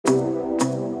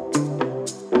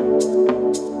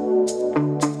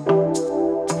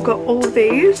I've got all of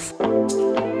these.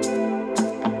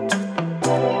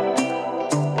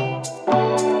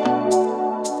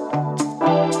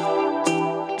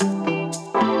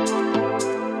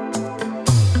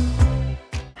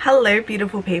 Hello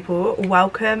beautiful people,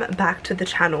 welcome back to the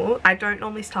channel. I don't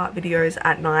normally start videos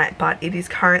at night, but it is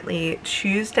currently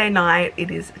Tuesday night.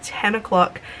 It is 10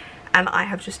 o'clock and I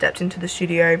have just stepped into the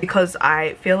studio because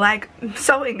I feel like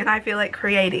sewing and I feel like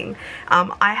creating.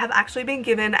 I have actually been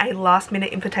given a last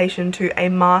minute invitation to a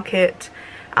market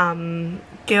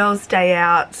girls day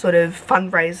out sort of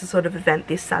fundraiser sort of event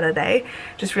this Saturday.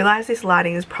 Just realized this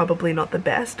lighting is probably not the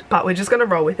best, but we're just gonna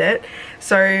roll with it.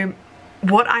 So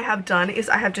what I have done is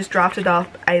I have just drafted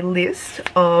up a list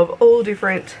of all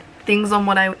different things on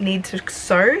what I need to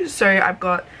sew. So I've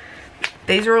got,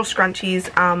 these are all scrunchies,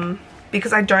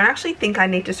 because I don't actually think I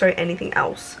need to sew anything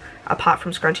else apart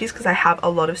from scrunchies because I have a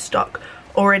lot of stock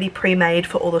already pre-made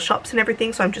for all the shops and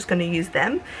everything, so I'm just going to use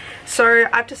them. So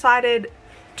I've decided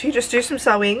to just do some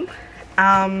sewing,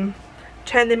 turn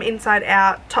them inside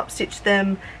out, top stitch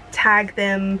them, tag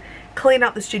them, clean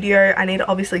up the studio. I need to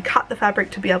obviously cut the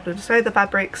fabric to be able to sew the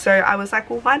fabric, so I was like,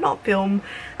 well, why not film?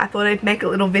 I thought I'd make a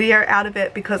little video out of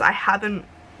it because I haven't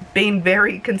been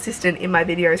very consistent in my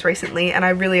videos recently and I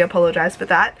really apologize for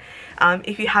that.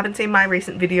 If you haven't seen my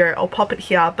recent video, I'll pop it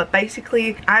here, but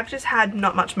basically I've just had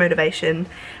not much motivation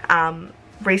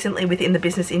recently within the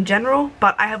business in general,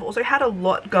 but I have also had a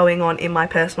lot going on in my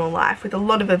personal life with a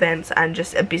lot of events and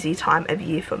just a busy time of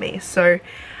year for me. So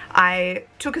I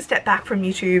took a step back from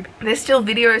YouTube. There's still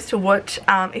videos to watch.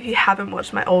 If you haven't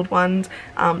watched my old ones,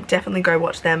 definitely go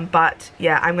watch them. But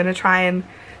yeah, I'm going to try and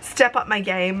step up my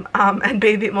game and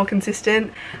be a bit more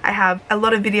consistent. I have a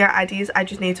lot of video ideas. I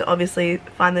just need to obviously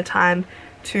find the time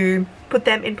to put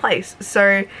them in place.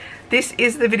 So this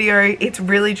is the video. It's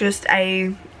really just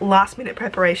a last minute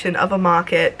preparation of a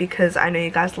market because I know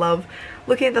you guys love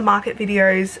looking at the market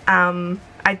videos.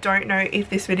 I don't know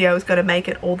if this video is going to make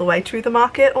it all the way to the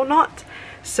market or not,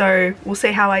 so we'll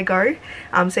see how I go,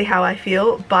 see how I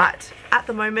feel. But at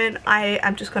the moment I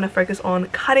am just going to focus on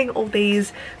cutting all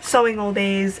these, sewing all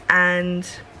these, and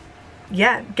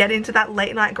yeah, get into that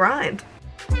late night grind.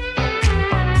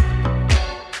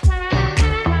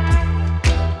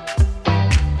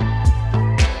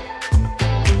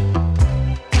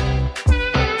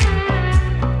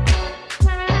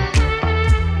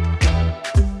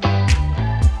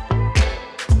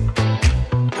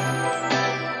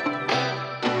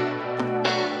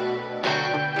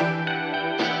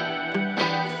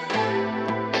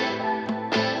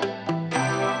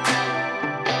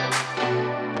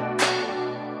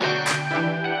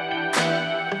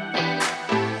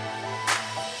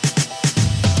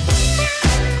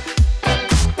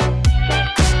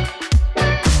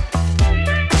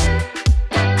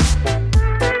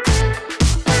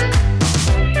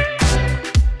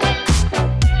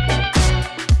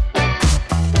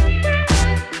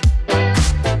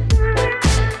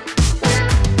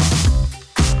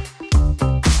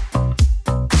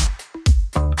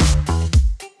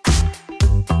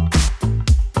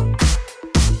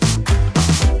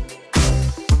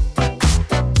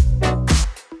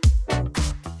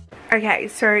 Okay,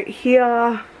 so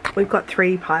here we've got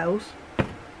 3 piles.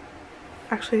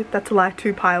 Actually, that's a lie,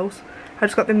 2 piles. I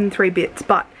just got them in 3 bits,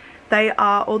 but they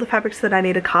are all the fabrics that I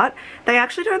need to cut. They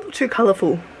actually don't look too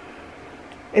colourful.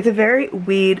 It's a very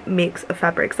weird mix of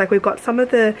fabrics. Like we've got some of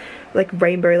the like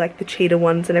rainbow, like the cheetah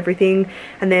ones and everything,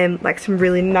 and then like some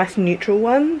really nice neutral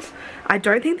ones. I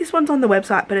don't think this one's on the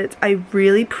website, but it's a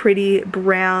really pretty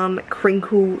brown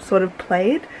crinkle sort of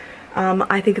plaid.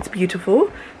 I think it's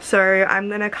beautiful, so I'm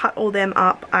gonna cut all them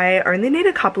up. I only need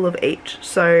a couple of each,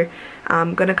 so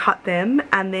I'm gonna cut them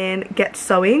and then get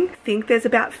sewing. I think there's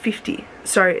about 50,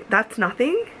 so that's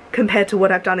nothing compared to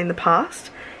what I've done in the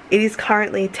past. It is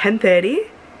currently 10:30.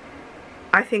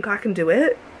 I think I can do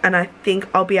it, and I think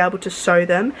I'll be able to sew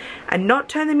them and not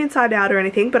turn them inside out or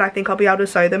anything, but I think I'll be able to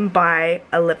sew them by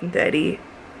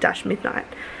 11:30-midnight.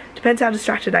 Depends how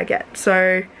distracted I get.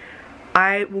 So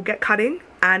I will get cutting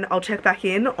and I'll check back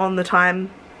in on the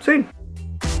time soon.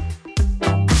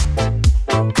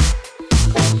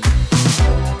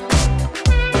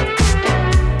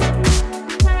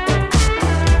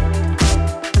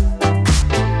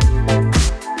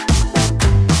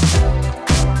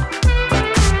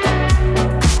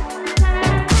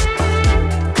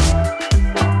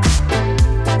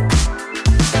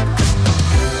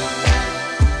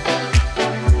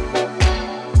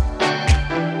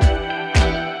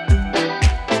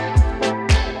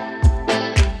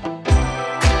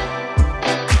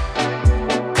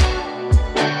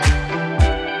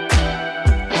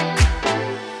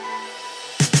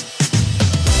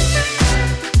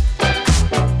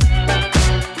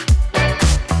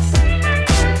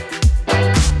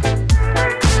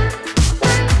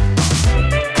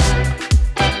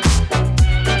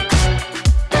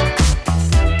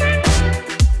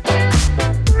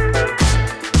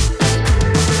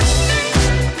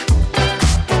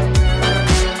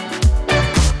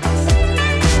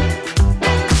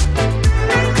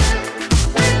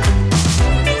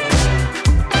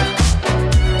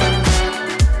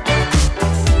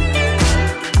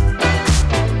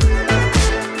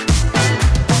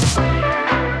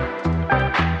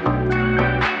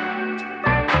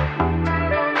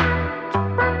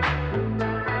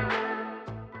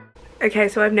 Okay,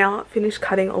 so I've now finished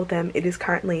cutting all of them. It is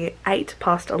currently 8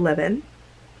 past 11.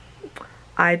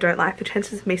 I don't like the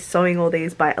chances of me sewing all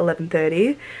these by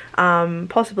 11:30,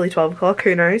 possibly 12 o'clock,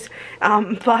 who knows,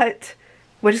 but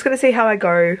we're just going to see how I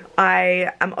go.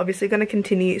 I am obviously going to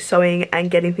continue sewing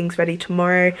and getting things ready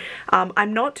tomorrow.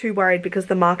 I'm not too worried because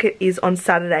the market is on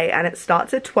Saturday and it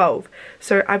starts at 12,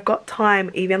 so I've got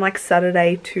time even like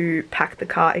Saturday to pack the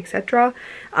car, etc.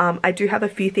 I do have a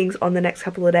few things on the next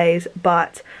couple of days,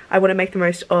 but I want to make the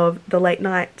most of the late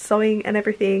night sewing and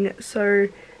everything, so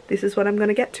this is what I'm going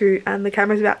to get to, and the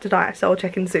camera's about to die, so I'll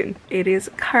check in soon. It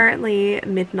is currently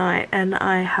midnight and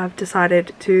I have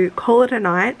decided to call it a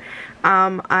night.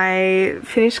 I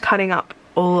finished cutting up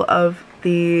all of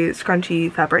the scrunchy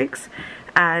fabrics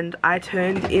and I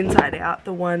turned inside out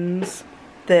the ones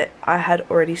that I had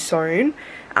already sewn,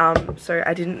 so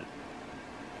I didn't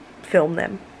film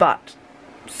them but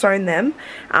sewn them,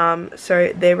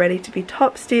 so they're ready to be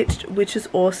top stitched, which is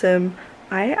awesome.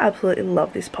 I absolutely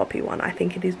love this poppy one. I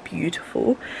think it is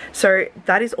beautiful. So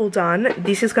that is all done.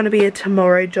 This is going to be a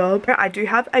tomorrow job. I do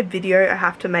have a video I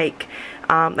have to make,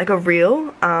 like a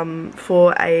reel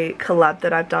for a collab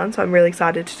that I've done, so I'm really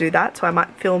excited to do that, so I might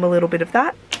film a little bit of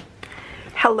that.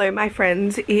 Hello my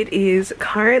friends, it is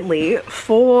currently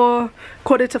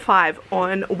 4:45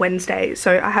 on Wednesday,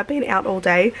 so I have been out all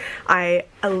day. I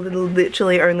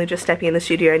literally only just stepping in the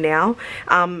studio now.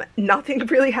 Nothing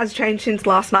really has changed since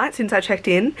last night, since I checked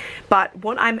in, but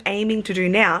what I'm aiming to do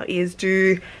now is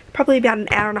do probably about an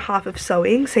hour and a half of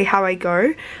sewing, see how I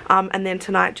go, and then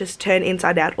tonight just turn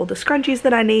inside out all the scrunchies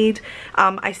that I need.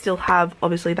 I still have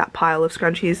obviously that pile of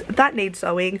scrunchies that need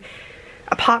sewing.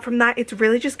 Apart from that, it's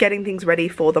really just getting things ready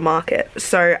for the market.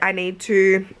 So I need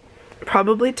to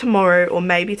probably tomorrow or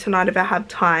maybe tonight if I have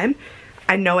time.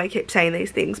 I know I keep saying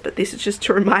these things, but this is just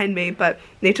to remind me, but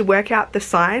need to work out the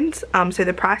signs, so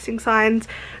the pricing signs.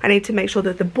 I need to make sure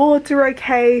that the boards are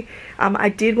okay. I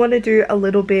did want to do a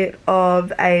little bit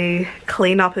of a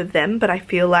cleanup of them, but I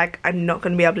feel like I'm not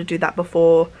going to be able to do that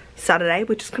before Saturday,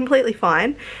 which is completely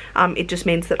fine. It just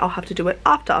means that I'll have to do it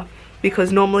after,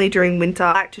 because normally during winter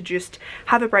I like to just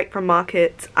have a break from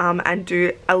markets and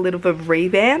do a little bit of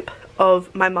revamp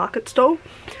of my market stall,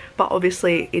 but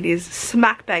obviously it is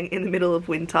smack bang in the middle of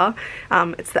winter.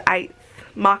 It's the 8th,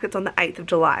 market's on the 8th of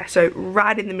July, so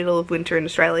right in the middle of winter in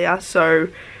Australia, so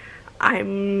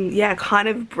I'm, yeah, kind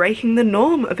of breaking the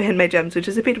norm of Handmade Jems, which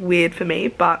is a bit weird for me,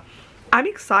 but I'm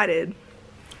excited.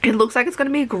 It looks like it's going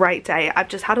to be a great day. I've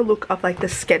just had a look of like the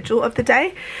schedule of the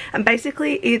day, and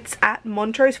basically it's at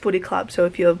Montrose Footy Club, so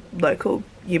if you're local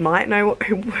you might know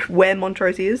where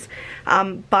Montrose is,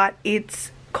 but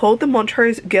it's called the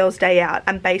Montrose Girls Day Out,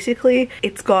 and basically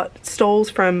it's got stalls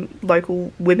from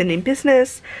local women in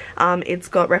business, it's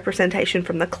got representation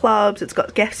from the clubs, it's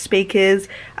got guest speakers,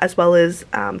 as well as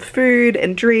food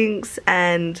and drinks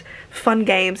and fun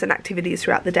games and activities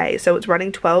throughout the day. So it's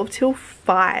running 12 till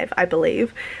 5, I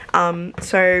believe.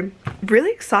 So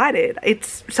really excited.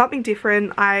 It's something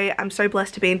different. I am so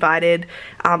blessed to be invited.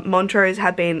 Montrose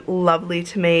have been lovely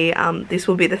to me. This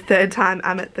will be the 3rd time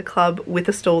I'm at the club with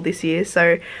a stall this year,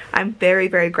 so I'm very,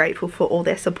 very grateful for all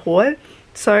their support.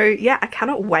 So yeah, I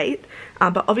cannot wait,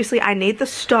 but obviously I need the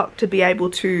stock to be able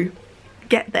to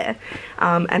get there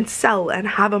and sell and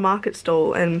have a market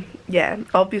stall. And yeah,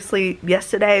 obviously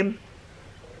yesterday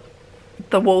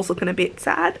the wall's looking a bit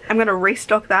sad. I'm going to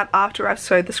restock that after I've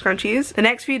sewed the scrunchies. The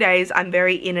next few days I'm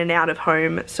very in and out of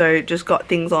home, so just got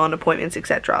things on, appointments,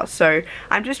 etc. So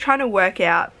I'm just trying to work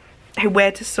out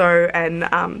where to sew and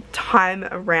time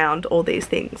around all these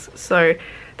things. So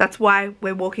that's why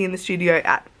we're walking in the studio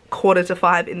at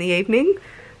 4:45 in the evening,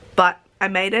 but I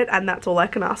made it and that's all I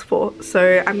can ask for.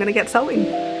 So I'm gonna get sewing.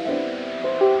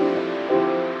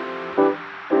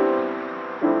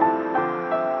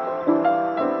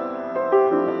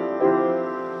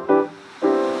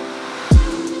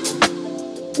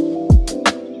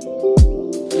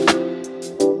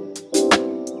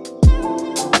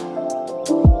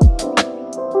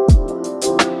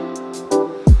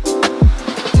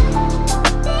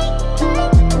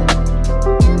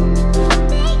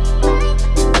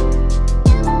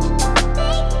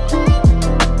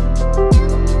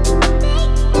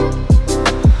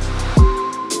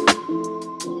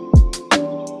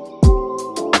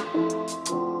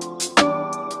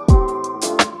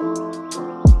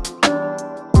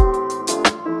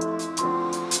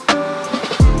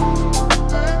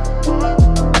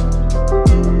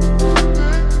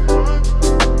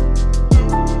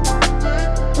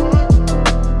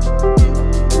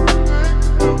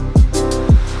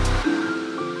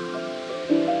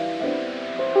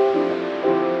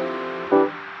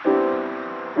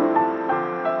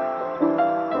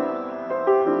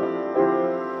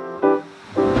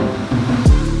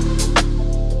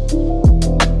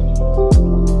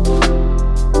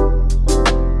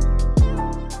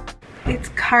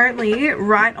 currently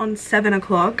right on 7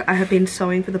 o'clock. I have been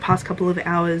sewing for the past couple of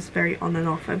hours, very on and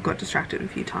off. I've got distracted a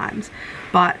few times,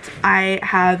 but I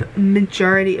have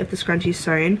majority of the scrunchies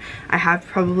sewn. I have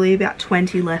probably about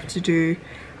 20 left to do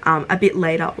a bit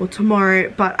later or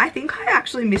tomorrow, but I think I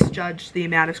actually misjudged the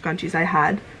amount of scrunchies I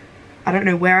had. I don't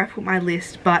know where I put my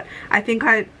list, but I think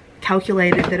I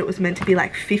calculated that it was meant to be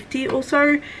like 50 or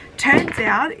so. Turns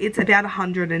out it's about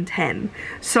 110.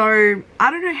 So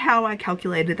I don't know how I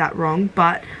calculated that wrong,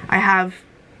 but I have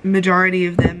majority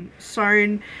of them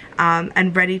sewn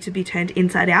and ready to be turned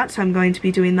inside out, so I'm going to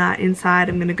be doing that inside.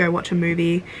 I'm going to go watch a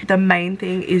movie. The main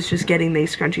thing is just getting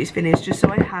these scrunchies finished, just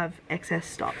so I have excess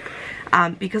stock,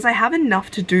 because I have enough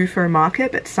to do for a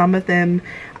market, but some of them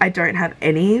I don't have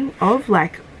any of,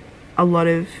 like a lot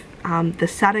of the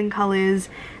satin colors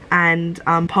and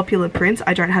popular prints.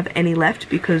 I don't have any left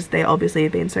because they obviously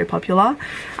have been so popular,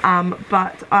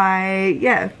 but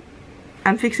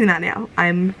I'm fixing that now.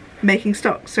 I'm making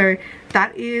stock, so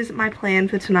that is my plan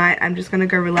for tonight. I'm just gonna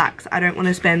go relax. I don't want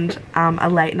to spend a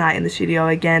late night in the studio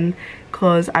again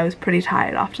because I was pretty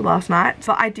tired after last night.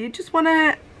 So I did just want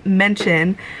to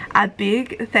mention a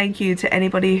big thank you to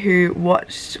anybody who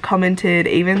watched, commented,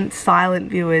 even silent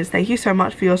viewers. Thank you so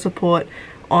much for your support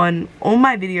on all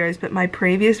my videos, but my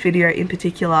previous video in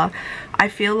particular. I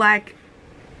feel like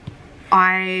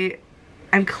I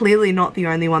am clearly not the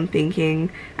only one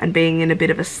thinking and being in a bit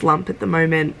of a slump at the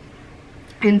moment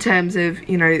in terms of,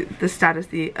 you know, the status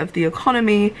of the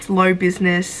economy, slow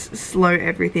business, slow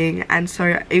everything. And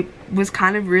so it was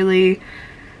kind of really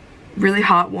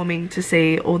heartwarming to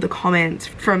see all the comments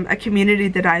from a community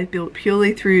that I've built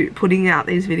purely through putting out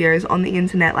these videos on the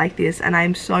internet like this, and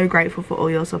I'm so grateful for all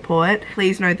your support.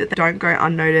 Please know that they don't go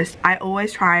unnoticed. I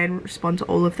always try and respond to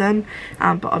all of them,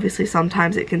 but obviously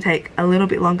sometimes it can take a little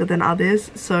bit longer than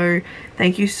others, so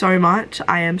thank you so much.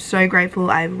 I am so grateful.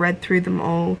 I've read through them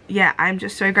all. Yeah, I'm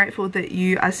just so grateful that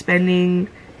you are spending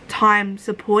time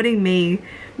supporting me,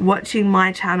 watching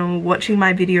my channel, watching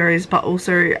my videos, but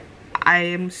also I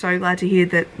am so glad to hear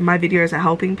that my videos are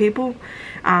helping people,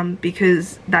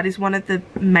 because that is one of the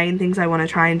main things I want to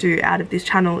try and do out of this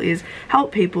channel, is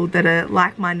help people that are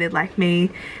like-minded like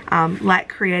me, like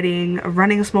creating,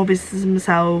 running a small business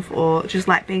themselves, or just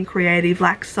like being creative,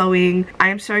 like sewing. I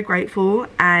am so grateful,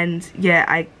 and yeah,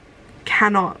 I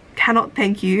cannot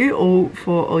thank you all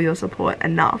for all your support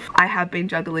enough. I have been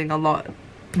juggling a lot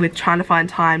with trying to find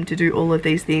time to do all of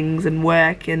these things and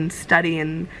work and study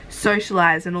and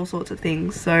socialize and all sorts of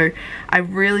things, so I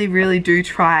really do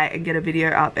try and get a video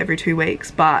up every 2 weeks,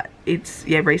 but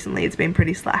recently it's been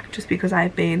pretty slack just because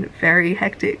I've been very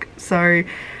hectic. So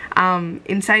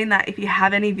in saying that, if you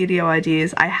have any video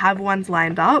ideas, I have ones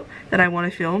lined up that I want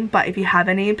to film, but if you have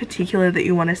any in particular that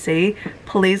you want to see,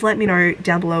 please let me know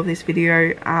down below this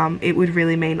video. It would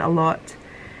really mean a lot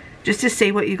just to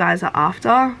see what you guys are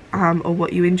after, or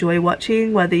what you enjoy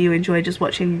watching, whether you enjoy just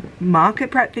watching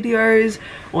market prep videos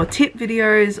or tip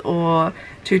videos or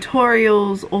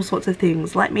tutorials, all sorts of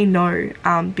things. Let me know,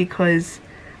 because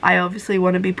I obviously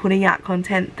want to be putting out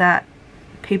content that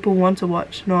people want to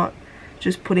watch, not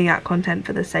just putting out content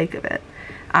for the sake of it,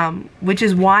 which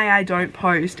is why I don't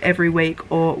post every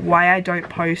week, or why I don't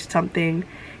post something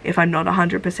if I'm not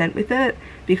 100% with it,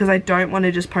 because I don't want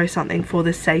to just post something for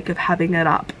the sake of having it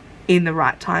up in the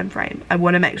right time frame. I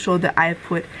want to make sure that I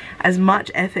put as much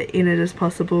effort in it as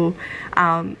possible.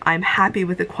 I'm happy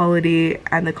with the quality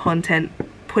and the content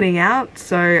putting out,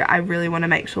 so I really want to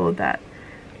make sure that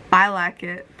I like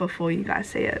it before you guys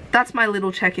see it. That's my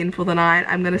little check-in for the night.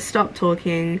 I'm going to stop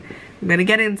talking. I'm going to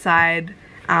get inside.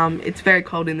 It's very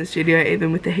cold in the studio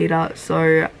even with the heater,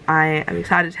 so I am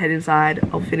excited to head inside.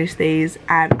 I'll finish these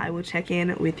and I will check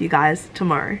in with you guys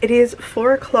tomorrow. It is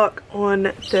 4 o'clock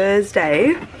on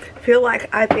Thursday. I feel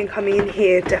like I've been coming in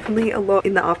here definitely a lot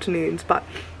in the afternoons, but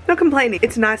not complaining.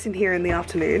 It's nice in here in the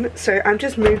afternoon, so I'm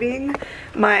just moving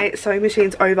my sewing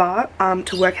machines over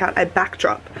to work out a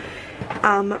backdrop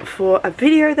for a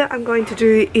video that I'm going to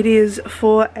do. It is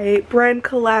for a brand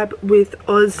collab with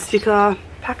Oz Sticker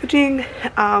Packaging.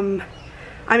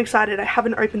 I'm excited. I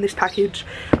haven't opened this package.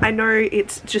 I know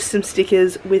it's just some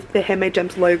stickers with the Handmade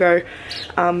Jems logo,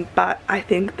 but I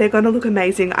think they're gonna look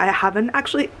amazing. I haven't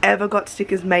actually ever got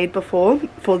stickers made before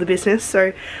for the business,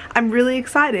 so I'm really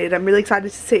excited. I'm really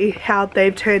excited to see how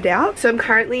they've turned out. So I'm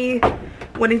currently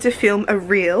wanting to film a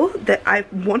reel that I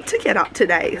want to get up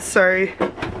today, so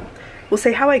we'll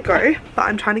see how I go, but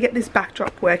I'm trying to get this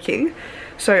backdrop working,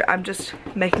 so I'm just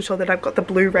making sure that I've got the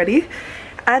blue ready.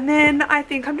 And then I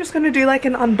think I'm just going to do like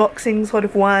an unboxing sort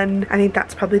of one. I think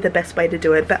that's probably the best way to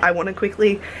do it, but I want to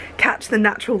quickly catch the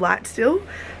natural light still,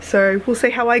 so we'll see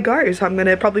how I go. So I'm going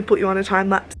to probably put you on a time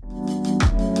lapse.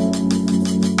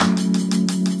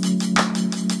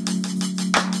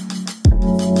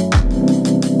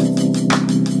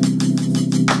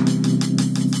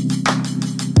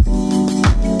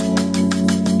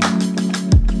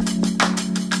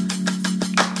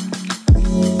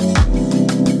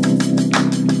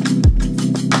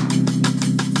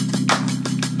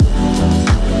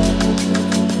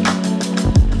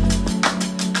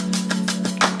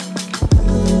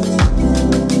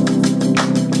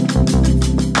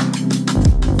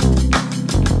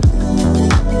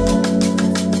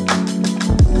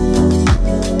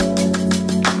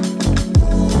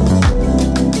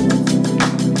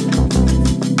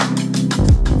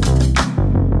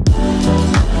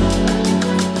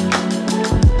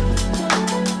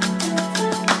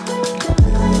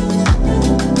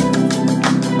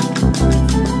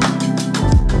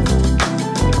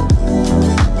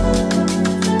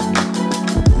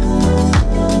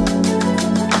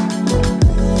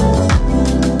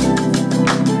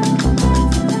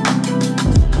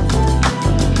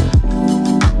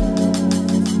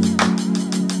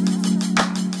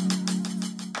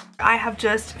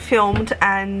 just filmed,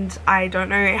 and I don't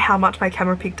know how much my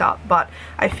camera picked up, but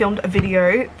I filmed a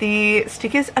video. The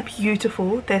stickers are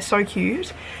beautiful. They're so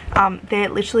cute. They're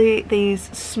literally these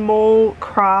small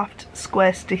craft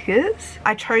square stickers.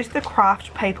 I chose the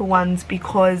craft paper ones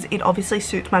because it obviously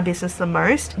suits my business the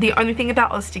most. The only thing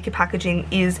about Oz sticker packaging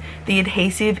is the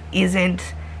adhesive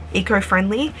isn't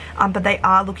eco-friendly, but they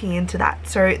are looking into that.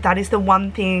 So that is the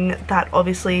one thing that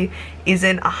obviously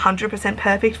isn't 100%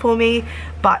 perfect for me,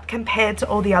 but compared to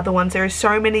all the other ones, there are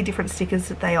so many different stickers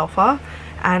that they offer,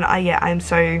 and I'm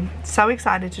so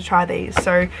excited to try these.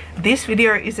 So this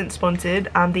video isn't sponsored,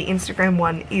 the Instagram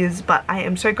one is, but I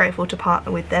am so grateful to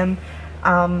partner with them.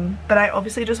 But I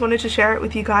obviously just wanted to share it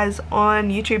with you guys on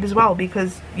YouTube as well,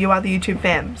 because you are the YouTube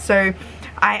fam. So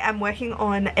I am working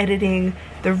on editing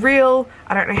the reel.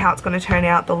 I don't know how it's going to turn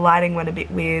out. The lighting went a bit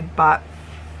weird, but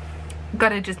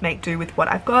gotta just make do with what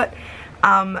I've got.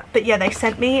 But yeah, they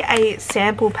sent me a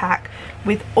sample pack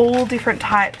with all different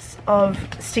types of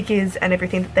stickers and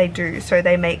everything that they do. So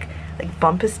they make like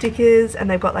bumper stickers, and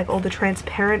they've got like all the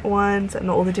transparent ones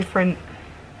and all the different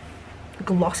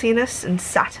glossiness and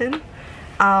satin,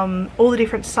 all the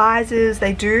different sizes.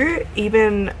 They do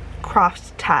even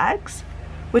craft tags,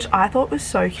 which I thought was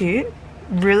so cute.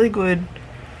 Really good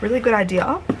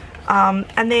idea.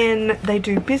 And then they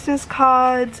do business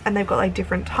cards, and they've got like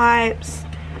different types.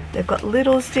 They've got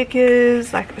little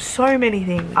stickers, like so many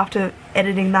things. After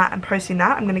editing that and posting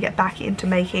that, I'm gonna get back into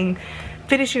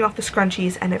finishing off the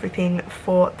scrunchies and everything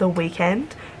for the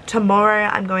weekend. Tomorrow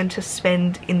I'm going to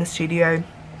spend in the studio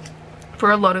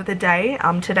for a lot of the day.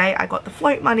 Today I got the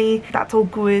float money, that's all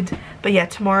good. But yeah,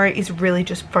 tomorrow is really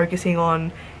just focusing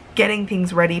on getting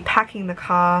things ready, packing the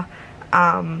car.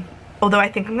 Although I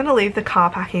think I'm going to leave the car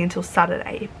packing until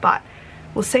Saturday, but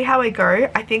we'll see how I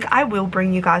go. I think I will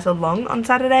bring you guys along on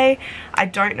Saturday. I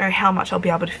don't know how much I'll be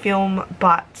able to film,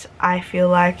 but I feel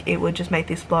like it would just make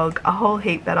this vlog a whole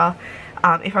heap better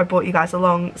if I brought you guys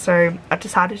along. So I've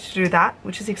decided to do that,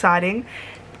 which is exciting.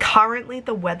 Currently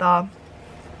the weather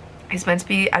is meant to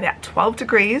be about 12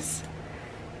 degrees.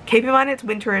 Keep in mind it's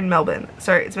winter in Melbourne,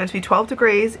 so it's meant to be 12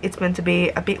 degrees. It's meant to be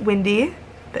a bit windy,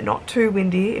 but not too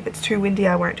windy. If it's too windy,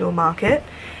 I won't do a market.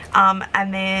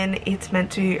 And then it's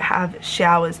meant to have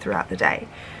showers throughout the day.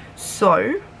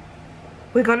 So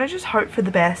we're gonna just hope for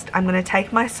the best. I'm gonna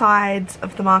take my sides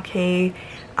of the marquee,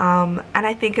 and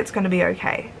I think it's gonna be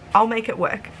okay. I'll make it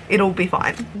work. It'll be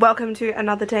fine. Welcome to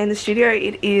another day in the studio.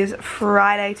 It is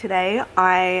Friday today.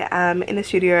 I am in the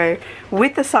studio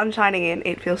with the sun shining in.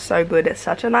 It feels so good. It's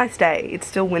such a nice day. It's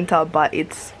still winter, but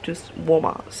it's just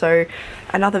warmer. So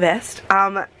another vest.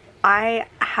 I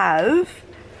have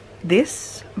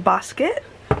this basket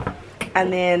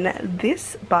and then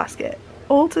this basket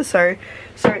all to sew.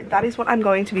 So that is what I'm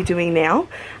going to be doing now.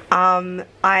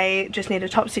 I just need to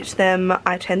top stitch them.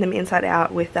 I turned them inside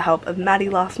out with the help of Maddie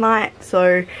last night,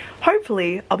 so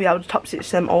hopefully I'll be able to top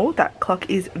stitch them all. That clock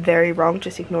is very wrong,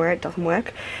 just ignore it, it doesn't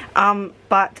work.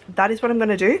 But that is what I'm going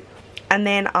to do, and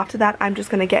then after that I'm just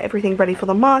going to get everything ready for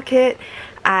the market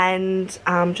and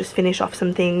just finish off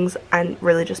some things and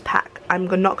really just pack. I'm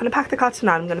not going to pack the car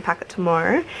tonight, I'm going to pack it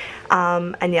tomorrow.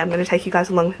 And yeah, I'm going to take you guys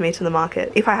along with me to the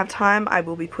market. If I have time, I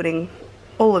will be putting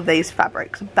all of these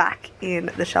fabrics back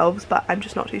in the shelves, but I'm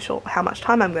just not too sure how much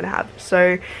time I'm going to have.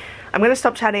 So I'm going to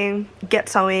stop chatting, get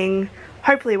sewing.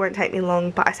 Hopefully it won't take me long,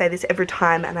 but I say this every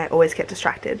time and I always get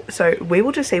distracted. So we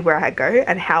will just see where I go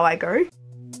and how I go.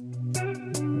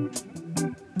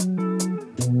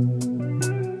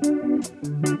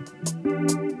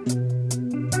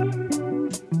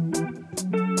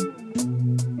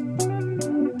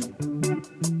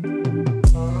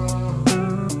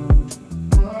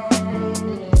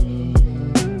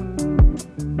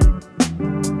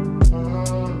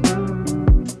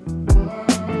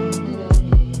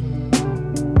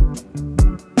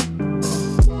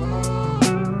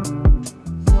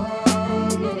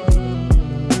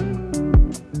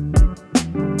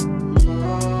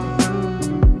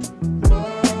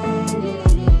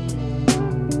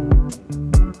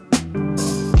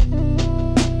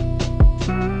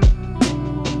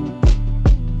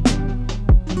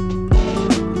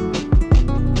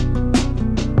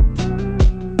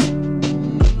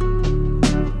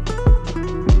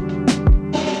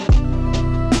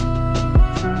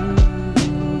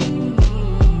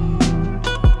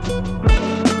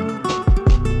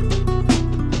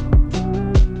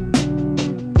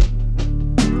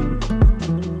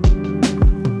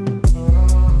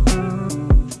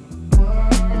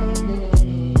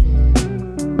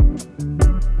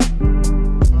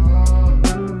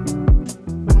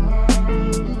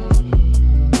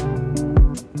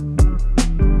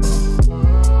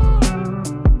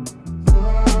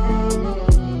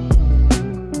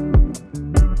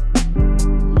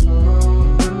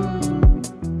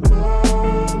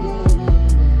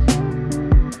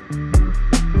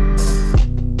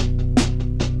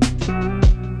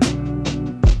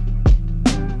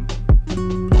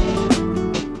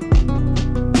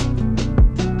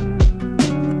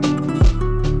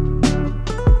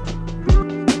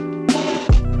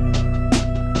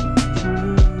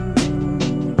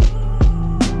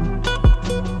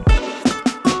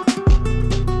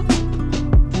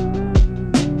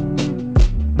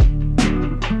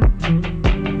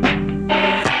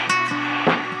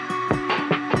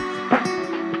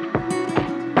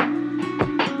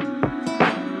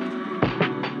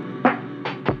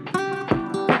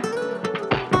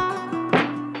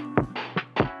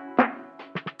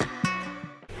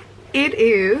 It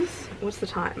is, what's the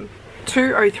time?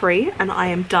 2:03 and I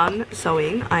am done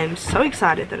sewing. I am so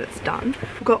excited that it's done.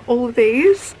 I've got all of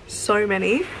these, so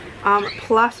many,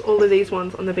 plus all of these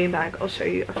ones on the beanbag. I'll show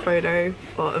you a photo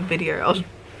or a video.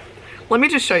 Let me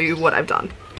just show you what I've done.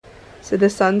 So the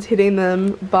sun's hitting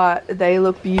them, but they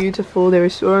look beautiful. There are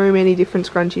so many different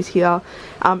scrunchies here.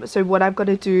 So what I've got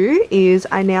to do is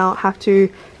I now have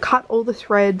to cut all the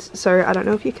threads. So I don't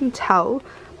know if you can tell,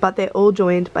 but they're all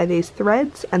joined by these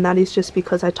threads, and that is just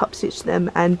because I top stitch them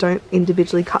and don't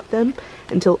individually cut them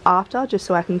until after, just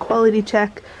so I can quality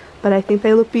check. But I think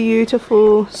they look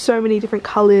beautiful. So many different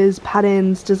colors,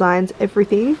 patterns, designs,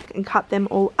 everything. And cut them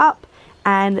all up,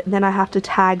 and then I have to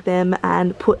tag them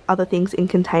and put other things in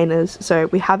containers. So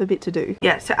we have a bit to do.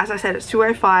 Yeah, so as I said, it's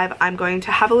 2:05. I'm going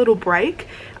to have a little break,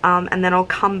 and then I'll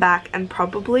come back and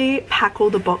probably pack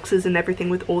all the boxes and everything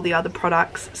with all the other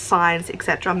products, signs,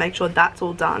 etc. Make sure that's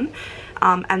all done.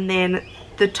 And then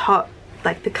the top,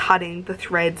 like the cutting, the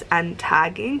threads and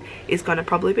tagging is going to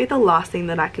probably be the last thing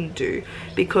that I can do,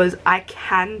 because I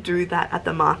can do that at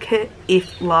the market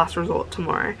if last resort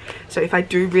tomorrow. So if I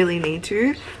do really need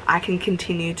to, I can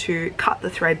continue to cut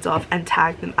the threads off and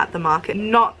tag them at the market.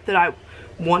 Not that I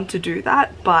want to do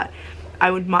that, but I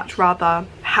would much rather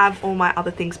have all my other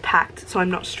things packed so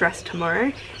I'm not stressed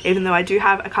tomorrow. Even though I do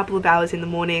have a couple of hours in the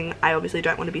morning, I obviously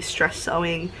don't want to be stress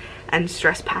sewing and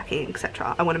stress packing,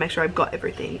 etc. I want to make sure I've got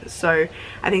everything. So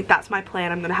I think that's my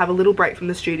plan. I'm going to have a little break from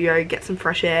the studio, get some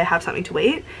fresh air, have something to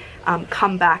eat,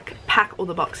 come back, pack all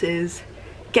the boxes,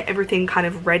 get everything kind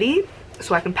of ready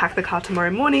so I can pack the car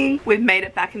tomorrow morning. We've made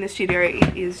it back in the studio.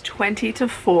 It is 20 to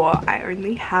 4. I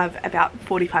only have about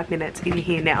 45 minutes in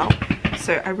here now,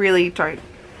 so I really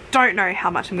don't know how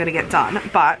much I'm going to get done,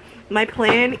 but my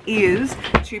plan is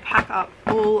to pack up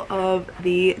all of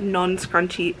the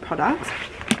non-scrunchy products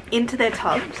into their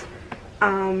tubs.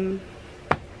 I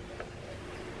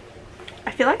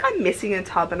feel like I'm missing a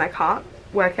tub and I can't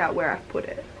work out where I've put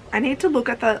it. I need to look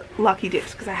at the Lucky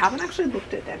Dips because I haven't actually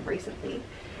looked at them recently,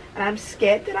 and I'm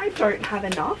scared that I don't have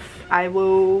enough. I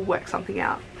will work something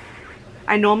out.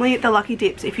 I normally, the Lucky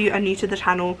Dips, if you are new to the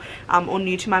channel or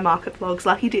new to my market vlogs,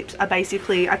 Lucky Dips are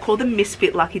basically, I call them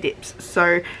misfit Lucky Dips.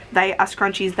 So they are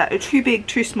scrunchies that are too big,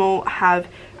 too small, have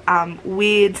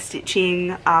weird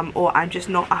stitching, or I'm just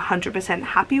not 100%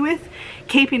 happy with.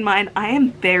 Keep in mind, I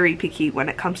am very picky when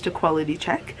it comes to quality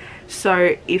check.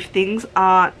 So if things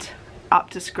aren't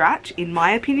up to scratch, in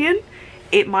my opinion,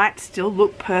 it might still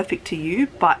look perfect to you,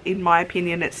 but in my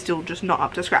opinion it's still just not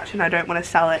up to scratch, and I don't want to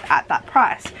sell it at that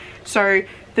price. So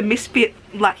the misfit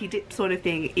Lucky Dip sort of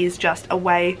thing is just a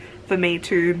way for me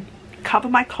to cover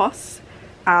my costs,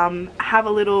 have a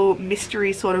little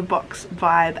mystery sort of box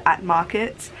vibe at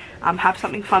markets, have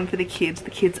something fun for the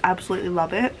kids absolutely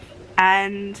love it,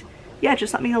 and yeah,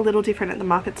 just something a little different at the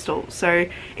market stall. So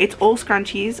it's all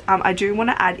scrunchies. I do want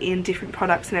to add in different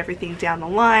products and everything down the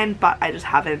line, but I just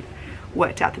haven't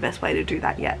worked out the best way to do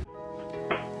that yet.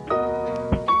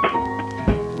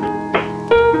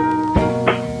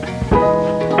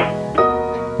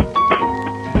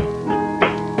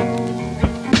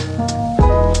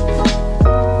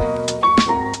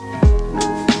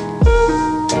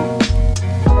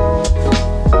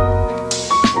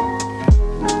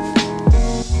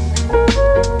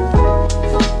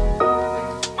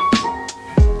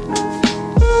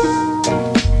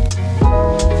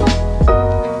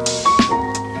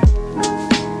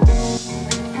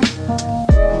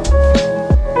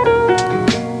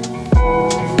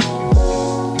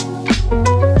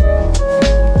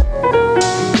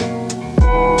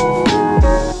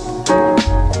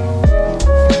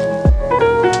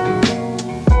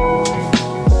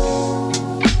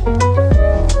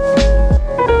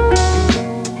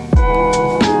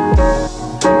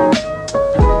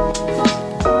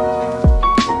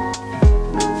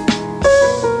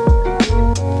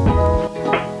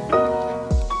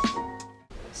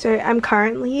 So I'm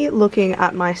currently looking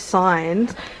at my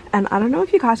signs, and I don't know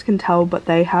if you guys can tell, but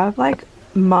they have like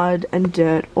mud and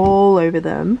dirt all over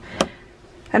them,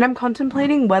 and I'm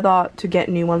contemplating whether to get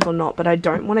new ones or not, but I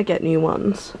don't want to get new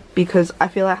ones because I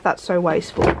feel like that's so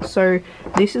wasteful. So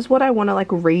this is what I want to like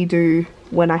redo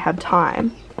when I have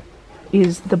time,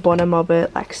 is the bottom of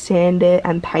it, like sand it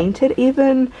and paint it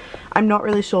even. I'm not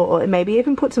really sure, or maybe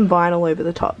even put some vinyl over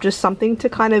the top, just something to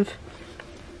kind of,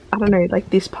 I don't know,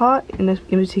 like this part in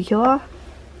particular,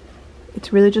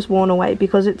 it's really just worn away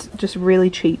because it's just really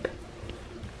cheap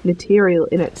material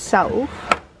in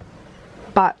itself,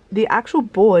 but the actual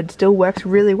board still works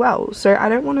really well, so I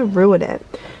don't want to ruin it.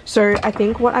 So I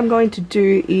think what I'm going to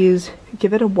do is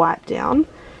give it a wipe down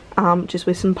just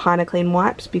with some Pine Clean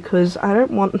wipes, because I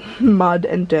don't want mud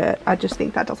and dirt. I just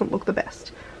think that doesn't look the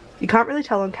best. You can't really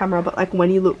tell on camera, but like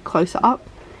when you look closer up,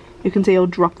 you can see all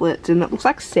droplets and it looks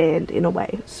like sand in a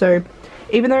way. So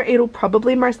even though it'll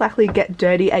probably most likely get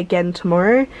dirty again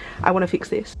tomorrow, I want to fix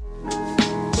this.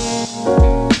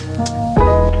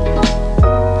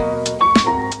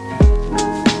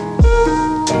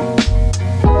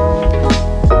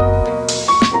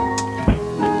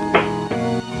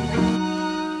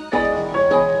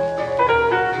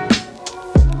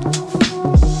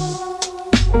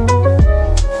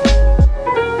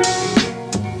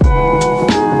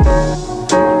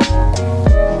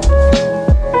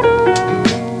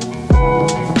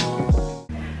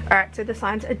 So the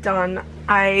signs are done.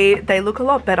 They look a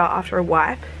lot better after a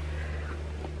wipe.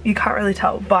 You can't really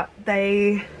tell, but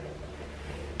they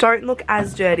don't look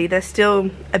as dirty. They're still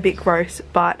a bit gross,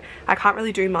 but I can't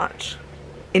really do much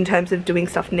in terms of doing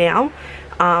stuff now.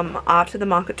 After the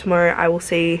market tomorrow, I will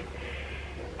see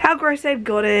how gross they've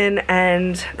gotten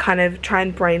and kind of try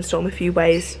and brainstorm a few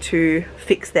ways to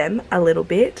fix them a little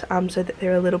bit, so that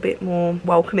they're a little bit more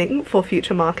welcoming for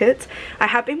future markets. I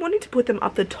have been wanting to put them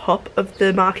up the top of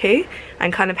the marquee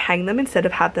and kind of hang them instead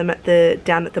of have them at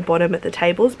down at the bottom at the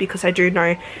tables, because I do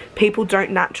know people don't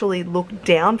naturally look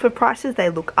down for prices, they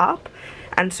look up,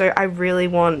 and so I really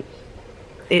want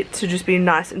it to just be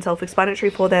nice and self-explanatory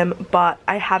for them, but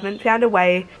I haven't found a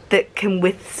way that can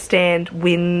withstand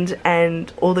wind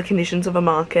and all the conditions of a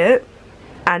market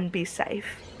and be safe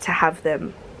to have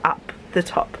them up the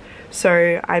top.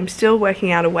 So I'm still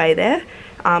working out a way there,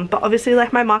 but obviously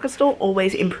like my market stall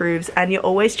always improves and you're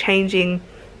always changing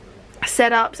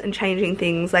setups and changing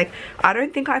things. Like I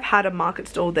don't think I've had a market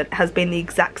stall that has been the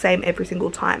exact same every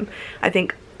single time. I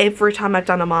think every time I've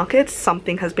done a market,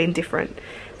 something has been different.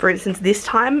 For instance, this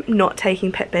time not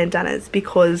taking pet bandanas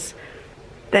because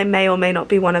they may or may not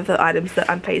be one of the items that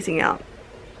I'm phasing out.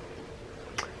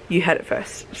 You heard it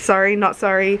first. Sorry, not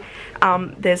sorry.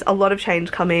 There's a lot of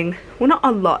change coming. Well, not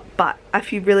a lot, but a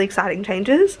few really exciting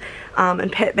changes.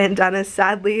 And pet bandanas,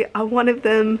 sadly, are one of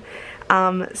them.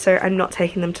 So I'm not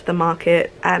taking them to the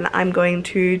market and I'm going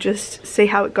to just see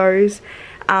how it goes.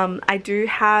 I do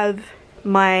have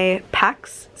my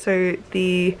packs, so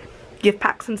the gift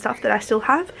packs and stuff that I still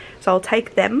have, so I'll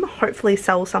take them, hopefully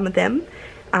sell some of them,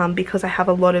 because I have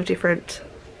a lot of different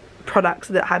products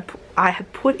that I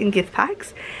have put in gift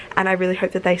packs and I really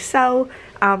hope that they sell,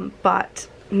 but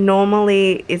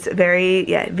normally it's very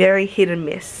hit and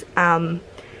miss.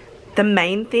 The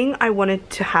main thing I wanted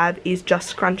to have is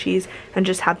just scrunchies and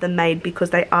just have them made because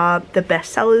they are the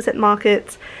best sellers at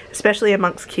markets, especially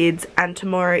amongst kids, and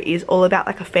tomorrow is all about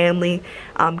like a family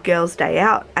girls day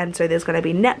out, and so there's going to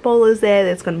be netballers there,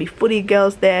 there's going to be footy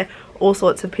girls there, all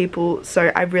sorts of people,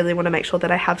 so I really want to make sure that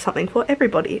I have something for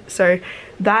everybody. So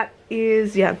that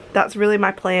is, that's really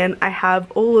my plan. I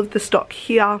have all of the stock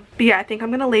here, but yeah, I think I'm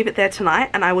going to leave it there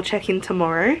tonight and I will check in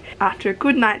tomorrow after a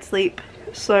good night's sleep.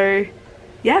 So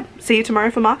yeah, see you tomorrow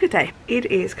for market day. It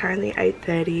is currently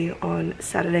 8:30 on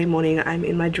Saturday morning. I'm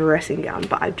in my dressing gown,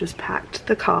 but I've just packed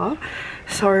the car,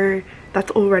 so that's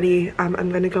all ready.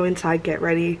 I'm going to go inside, get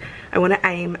ready. I want to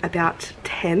aim about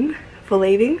 10 for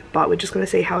leaving, but we're just going to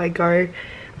see how I go.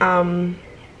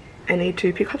 I need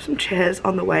to pick up some chairs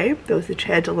on the way. There was a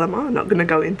chair dilemma, I'm not going to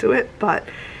go into it, but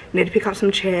I need to pick up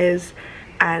some chairs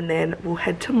and then we'll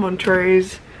head to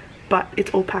Montrose, but it's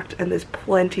all packed and there's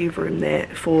plenty of room there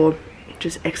for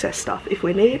just excess stuff if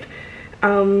we need.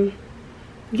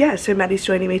 Yeah, so Maddie's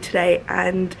joining me today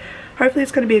and hopefully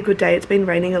it's going to be a good day. It's been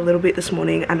raining a little bit this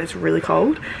morning and it's really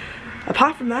cold.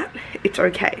 Apart from that, it's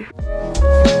okay.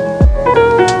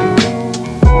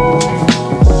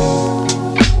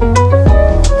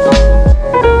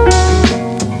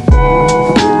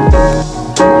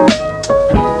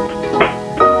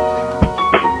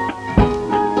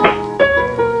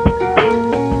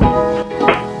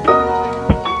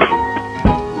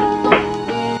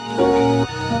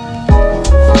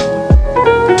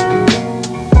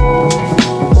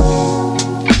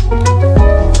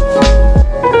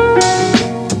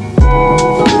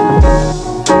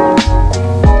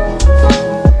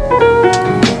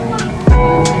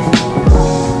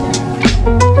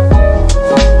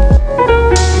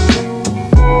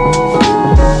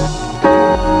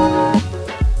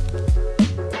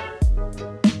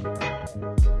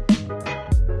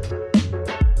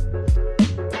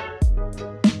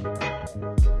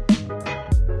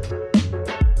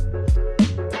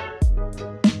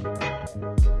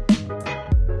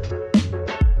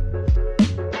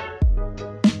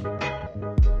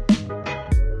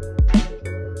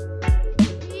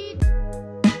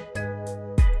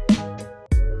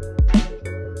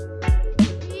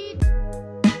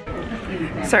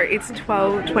 So it's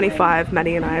 12:25,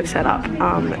 Maddie and I have set up.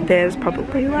 There's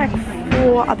probably like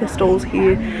 4 other stalls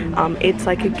here. It's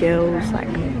like a girls like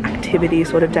activity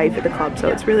sort of day for the club, so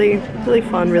it's really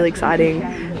fun, really exciting.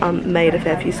 Made a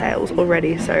fair few sales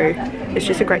already, so it's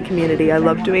just a great community. I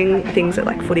love doing things at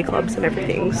like footy clubs and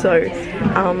everything, so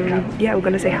yeah, we're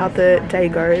gonna see how the day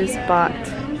goes, but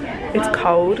it's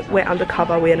cold, we're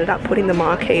undercover. We ended up putting the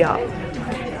marquee up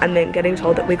and then getting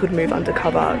told that we could move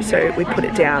undercover, so we put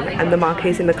it down and the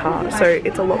marquee's in the car, so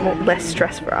it's a lot more less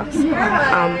stress for us.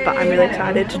 But I'm really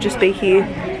excited to just be here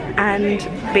and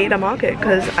be at a market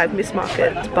because I've missed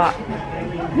markets, but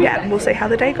yeah, we'll see how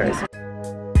the day goes.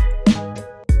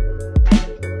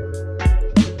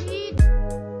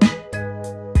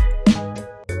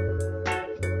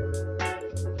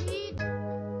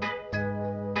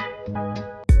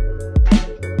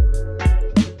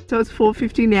 So it's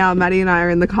 4:50 now, Maddie and I are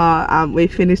in the car. We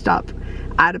finished up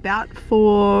at about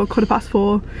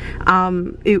 4:15.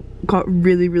 It got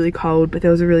really cold, but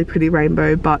there was a really pretty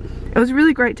rainbow, but it was a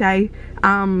really great day.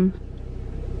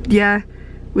 Yeah, it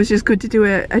was just good to do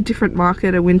a different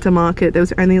market, a winter market. There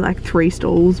was only like 3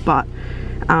 stalls, but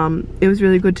it was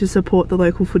really good to support the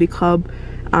local footy club.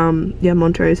 Yeah,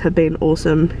 Montrose have been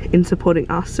awesome in supporting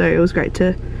us, so it was great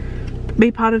to be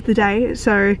part of the day.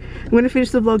 So I'm going to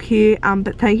finish the vlog here,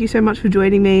 but thank you so much for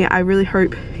joining me. I really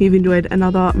hope you've enjoyed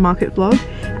another market vlog,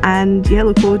 and yeah,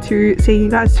 look forward to seeing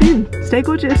you guys soon. Stay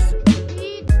gorgeous.